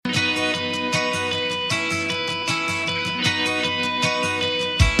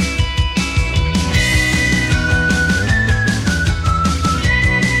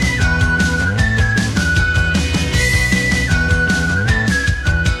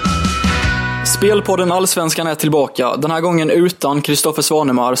Spelpodden Allsvenskan är tillbaka, den här gången utan Kristoffer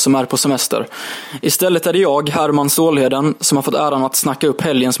Svanemar som är på semester. Istället är det jag, Herman Stålheden, som har fått äran att snacka upp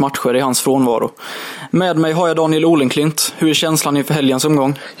helgens matcher i hans frånvaro. Med mig har jag Daniel Olenklint. Hur är känslan inför helgens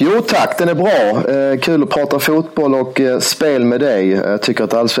omgång? Jo tack, den är bra. Kul att prata fotboll och spel med dig. Jag tycker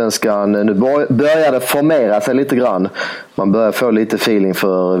att Allsvenskan nu började formera sig lite grann. Man börjar få lite feeling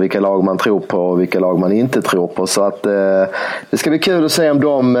för vilka lag man tror på och vilka lag man inte tror på. Så att det ska bli kul att se om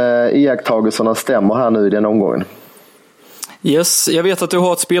de iakttagelserna stämmer här nu i den omgången. Yes, jag vet att du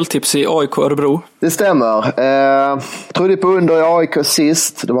har ett speltips i AIK Örebro. Det stämmer. Trodde på under i AIK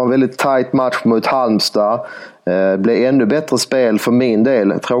sist. Det var en väldigt tight match mot Halmstad. Det blev ännu bättre spel för min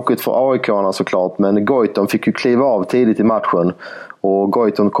del. Tråkigt för AIK-arna såklart. Men Goitom fick ju kliva av tidigt i matchen. Och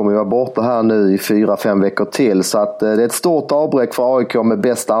Goitom kommer ju vara borta här nu i 4-5 veckor till. Så att det är ett stort avbräck för AIK med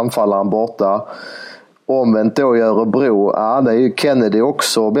bästa anfallaren borta. Omvänt då i Örebro. Det är ju Kennedy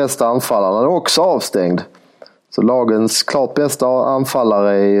också. Bästa anfallaren är också avstängd. Så lagens klart bästa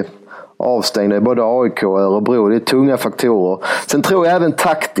anfallare är avstängda i både AIK och Örebro. Det är tunga faktorer. Sen tror jag även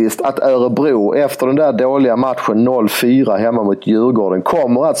taktiskt att Örebro efter den där dåliga matchen 0-4 hemma mot Djurgården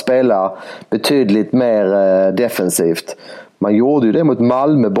kommer att spela betydligt mer defensivt. Man gjorde ju det mot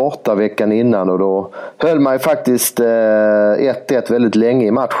Malmö borta veckan innan och då höll man ju faktiskt 1-1 väldigt länge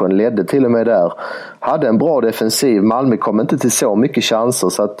i matchen. Ledde till och med där. Hade en bra defensiv. Malmö kom inte till så mycket chanser.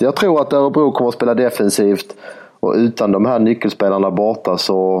 Så att jag tror att Örebro kommer att spela defensivt. Och utan de här nyckelspelarna borta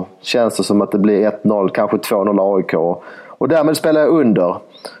så känns det som att det blir 1-0, kanske 2-0 AIK. Och därmed spelar jag under.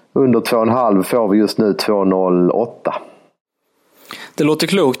 Under 2,5 får vi just nu 2,08. Det låter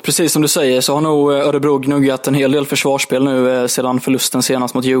klokt. Precis som du säger så har nog Örebro gnuggat en hel del försvarsspel nu sedan förlusten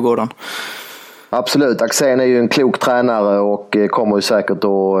senast mot Djurgården. Absolut. Axén är ju en klok tränare och kommer ju säkert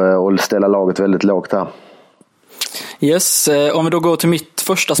att ställa laget väldigt lågt här. Yes, om vi då går till mitt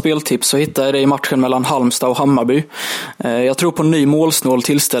första speltips så hittar jag det i matchen mellan Halmstad och Hammarby. Jag tror på en ny målsnål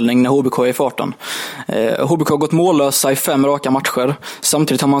tillställning när HBK är i farten. HBK har gått mållösa i 5 raka matcher.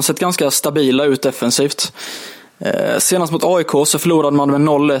 Samtidigt har man sett ganska stabila ut defensivt. Senast mot AIK så förlorade man med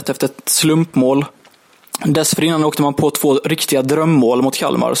 0-1 efter ett slumpmål. Dessförinnan åkte man på 2 riktiga drömmål mot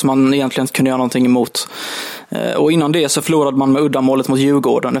Kalmar som man egentligen inte kunde göra någonting emot. Och innan det så förlorade man med uddamålet mot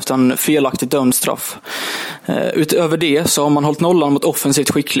Djurgården efter en felaktigt dömd straff. Utöver det så har man hållit nollan mot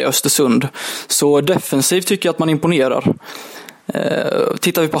offensivt skicklig Östersund. Så defensivt tycker jag att man imponerar.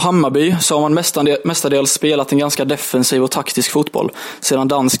 Tittar vi på Hammarby så har man mestadels spelat en ganska defensiv och taktisk fotboll sedan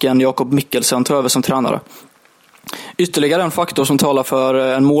dansken Jakob Mikkelsen tog över som tränare. Ytterligare en faktor som talar för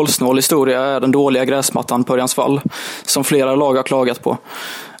en målsnål historia är den dåliga gräsmattan på Örjansvall som flera lag har klagat på.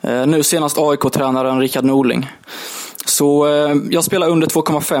 Nu senast AIK-tränaren Rickard Norling. Så jag spelar under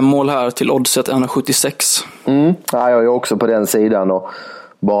 2,5 mål här till oddset 1,76. Ja, jag är också på den sidan och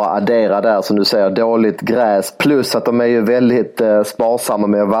bara addera där som du säger, dåligt gräs plus att de är ju väldigt sparsamma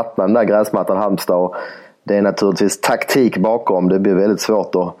med att vattna den där gräsmattan Halmstad och det är naturligtvis taktik bakom. Det blir väldigt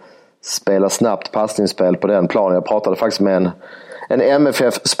svårt att spela snabbt passningsspel på den planen. Jag pratade faktiskt med en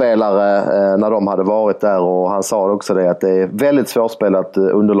MFF-spelare när de hade varit där och han sa också det att det är väldigt svårspelat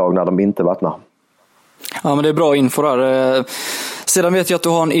underlag när de inte vattnar. Ja, men det är bra info där. Sedan vet jag att du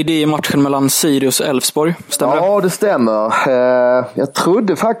har en idé i matchen mellan Sirius och Elfsborg. Stämmer det? Ja, det stämmer. Jag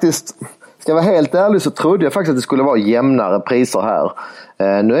trodde faktiskt, ska jag vara helt ärlig så trodde jag faktiskt att det skulle vara jämnare priser här.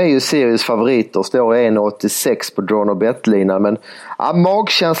 Nu är ju Sirius favoriter, står 1,86 på Drawn och Bet-linan, men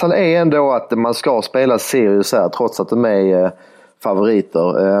magkänslan är ändå att man ska spela Sirius här trots att de är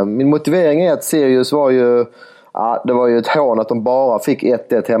favoriter. Min motivering är att Sirius var ju, det var ju ett hån att de bara fick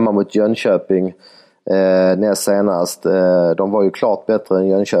 1-1 hemma mot Jönköping näst senast. De var ju klart bättre än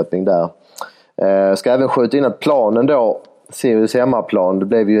Jönköping där. Ska även skjuta in att planen då, Sirius hemmaplan, det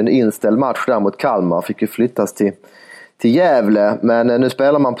blev ju en inställd match där mot Kalmar, fick ju flyttas till Gävle, men nu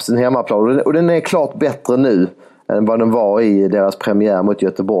spelar man på sin hemmaplan och den är klart bättre nu än vad den var i deras premiär mot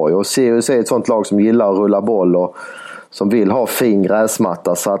Göteborg. Och Sirius är ett sånt lag som gillar att rulla boll och som vill ha fin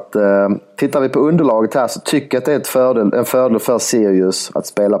gräsmatta. Så att tittar vi på underlaget här så tycker jag att det är en fördel för Sirius att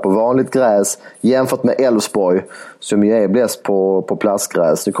spela på vanligt gräs jämfört med Elfsborg som ju är bäst på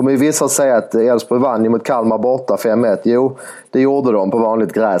plastgräs. Nu kommer ju vissa att säga att Elfsborg vann mot Kalmar borta 5-1. Jo, det gjorde de på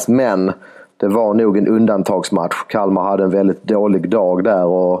vanligt gräs, men det var nog en undantagsmatch. Kalmar hade en väldigt dålig dag där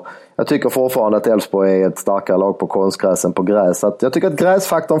och jag tycker fortfarande att Elfsborg är ett starkare lag på konstgräs än på gräs. Så att jag tycker att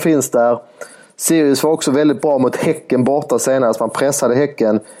gräsfaktorn finns där. Sirius var också väldigt bra mot Häcken borta senast. Man pressade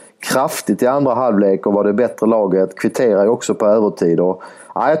Häcken kraftigt i andra halvlek och var det bättre laget. Kvitterar ju också på övertid. Och,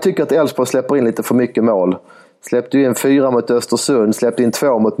 jag tycker att Elfsborg släpper in lite för mycket mål. Släppte ju in 4 mot Östersund, släppte in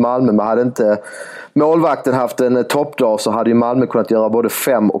 2 mot Malmö, men hade inte målvakten haft en toppdag så hade ju Malmö kunnat göra både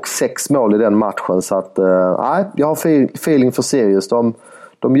 5 och 6 mål i den matchen. Så att, jag har feeling för Sirius.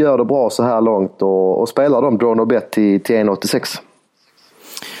 De gör det bra så här långt och spelar de draw no bet till 1,86.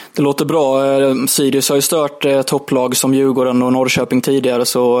 Det låter bra. Sirius har ju stört topplag som Djurgården och Norrköping tidigare,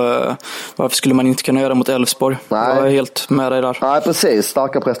 så varför skulle man inte kunna göra mot Elfsborg? Jag är helt med dig där. Nej, precis.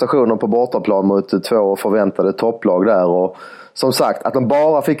 Starka prestationer på bortaplan mot 2 förväntade topplag där. Och som sagt, att de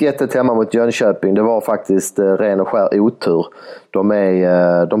bara fick 1-1 hemma mot Jönköping, det var faktiskt ren och skär otur.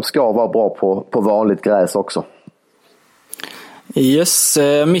 De ska vara bra på vanligt gräs också. Yes,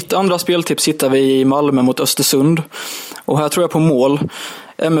 mitt andra speltips hittar vi i Malmö mot Östersund. Och här tror jag på mål.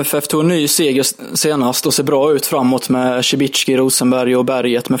 MFF tog en ny seger senast och ser bra ut framåt med Cibicki, Rosenberg och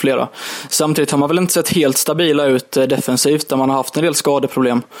Berget med flera. Samtidigt har man väl inte sett helt stabila ut defensivt, där man har haft en del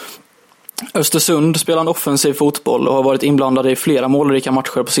skadeproblem. Östersund spelar en offensiv fotboll och har varit inblandade i flera målrika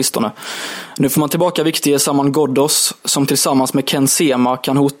matcher på sistone. Nu får man tillbaka viktiga Saman Ghoddos som tillsammans med Ken Sema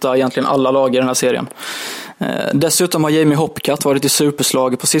kan hota egentligen alla lag i den här serien. Dessutom har Jamie Hopcat varit i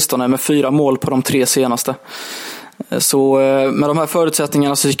superslag på sistone med 4 mål på de 3 senaste. Så med de här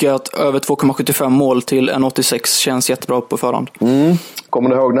förutsättningarna så tycker jag att över 2,75 mål till 1,86 känns jättebra på förhand. Kommer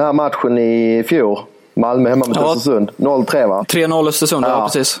du ihåg den här matchen i fjol? Malmö hemma mot Östersund. 0-3 va? 3-0 Östersund, ja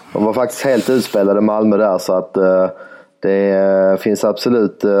precis. De var faktiskt helt utspelade Malmö där, så att det finns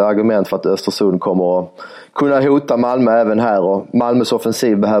absolut argument för att Östersund kommer att kunna hota Malmö även här. Och Malmös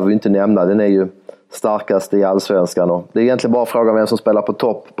offensiv behöver vi inte nämna. Den är ju starkast i allsvenskan. Och det är egentligen bara frågan vem som spelar på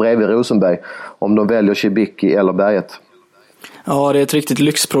topp bredvid Rosenberg. Om de väljer Cibicki eller Berget. Ja, det är ett riktigt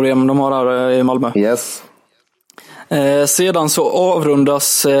lyxproblem de har här i Malmö. Yes. Sedan så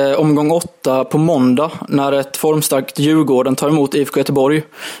avrundas omgång 8 på måndag när ett formstarkt Djurgården tar emot IFK Göteborg.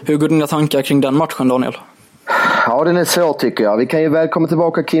 Hur går dina tankar kring den matchen, Daniel? Ja, den är svår tycker jag. Vi kan ju välkomna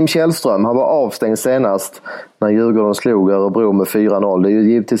tillbaka Kim Källström. Han var avstängd senast när Djurgården slog Örebro med 4-0. Det är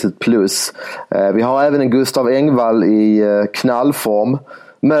ju givetvis ett plus. Vi har även en Gustav Engvall i knallform.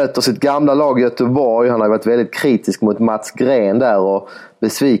 Möter sitt gamla lag Göteborg. Han har varit väldigt kritisk mot Mats Gren där och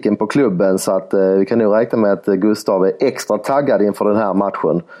besviken på klubben. Så att vi kan nog räkna med att Gustav är extra taggad inför den här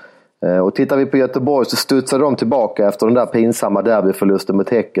matchen. Och tittar vi på Göteborg så studsar de tillbaka efter den där pinsamma derbyförlusten mot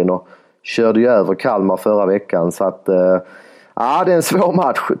Häcken och körde ju över Kalmar förra veckan. Så att det är en svår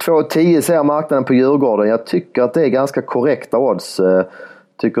match. 2,10 ser marknaden på Djurgården. Jag tycker att det är ganska korrekta odds.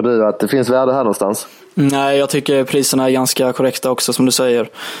 Tycker du att det finns värde här någonstans? Nej, jag tycker priserna är ganska korrekta också, som du säger.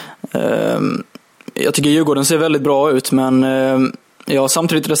 Jag tycker Djurgården ser väldigt bra ut, men jag har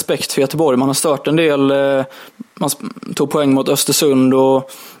samtidigt respekt för Göteborg. Man har stört en del, man tog poäng mot Östersund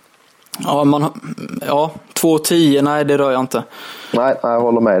och 2,10, nej det rör jag inte. Nej, jag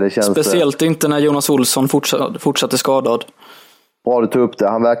håller med. Det känns speciellt inte när Jonas Olsson fortsatte skadad. Bra du tog upp det.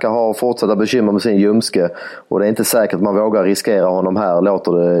 Han verkar ha fortsatta bekymmer med sin ljumske. Och det är inte säkert att man vågar riskera honom här.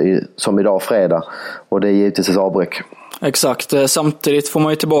 Låter det som idag fredag. Och det är givetvis ett avbräck. Exakt. Samtidigt får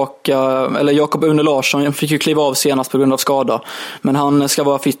man ju tillbaka, eller Jakob Une Larsson fick ju kliva av senast på grund av skada. Men han ska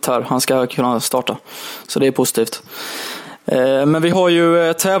vara fit här. Han ska kunna starta. Så det är positivt. Men vi har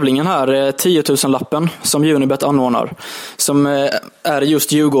ju tävlingen här, 10 000-lappen som Unibet anordnar. Som är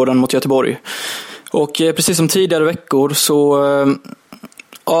just Djurgården mot Göteborg. Och precis som tidigare veckor så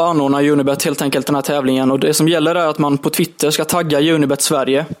anordnar Unibet helt enkelt den här tävlingen. Och det som gäller är att man på Twitter ska tagga Unibet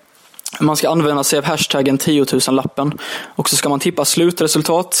Sverige. Man ska använda sig av hashtaggen 10 000-lappen. Och så ska man tippa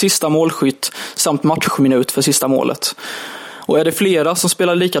slutresultat, sista målskytt samt matchminut för sista målet. Och är det flera som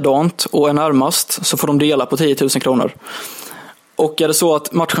spelar likadant och är närmast så får de dela på 10 000 kronor. Och är det så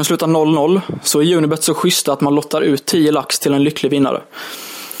att matchen slutar 0-0 så är Unibet så schyssta att man lottar ut 10 lax till en lycklig vinnare.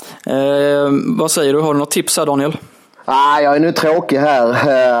 Vad säger du? Har du något tips här, Daniel? Jag är nu tråkig här.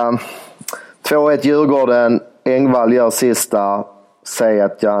 2-1 Djurgården. Engvall gör sista. Säg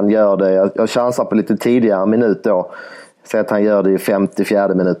att han gör det. Jag chansar på lite tidigare minut då. Säg att han gör det i 54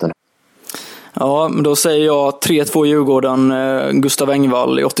 minuten. Ja, men då säger jag 3-2 Djurgården, Gustav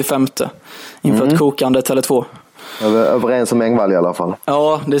Engvall i 85 inför ett kokande Tele2. Jag är överens om Engvall i alla fall.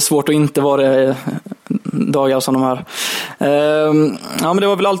 Ja, det är svårt att inte vara det dagar som de här. Men det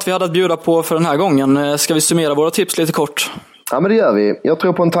var väl allt vi hade att bjuda på för den här gången. Ska vi summera våra tips lite kort? Ja, men det gör vi. Jag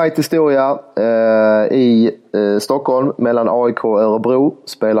tror på en tight historia i Stockholm mellan AIK och Örebro.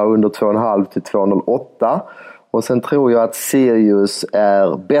 Spelar under 2,5 till 2,08. Och sen tror jag att Sirius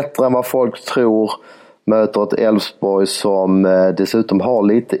är bättre än vad folk tror. Möter ett Elfsborg som dessutom har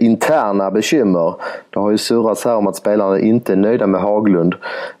lite interna bekymmer. Det har ju surrats här om att spelarna inte är nöjda med Haglund.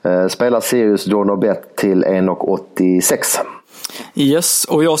 Spelar Sirius draw no bet till 1,86. Yes,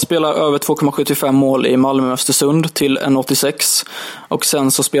 och jag spelar över 2,75 mål i Malmö-Östersund till 1,86. Och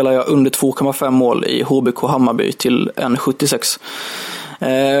sen så spelar jag under 2,5 mål i HBK-Hammarby till 1,76.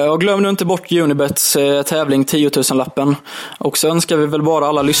 Och glöm nu inte bort Unibets tävling 10 000-lappen. Och så önskar vi väl bara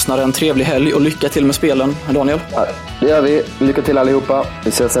alla lyssnare en trevlig helg och lycka till med spelen, Daniel. Ja, det gör vi. Lycka till allihopa. Vi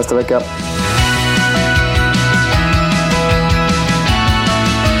ses nästa vecka.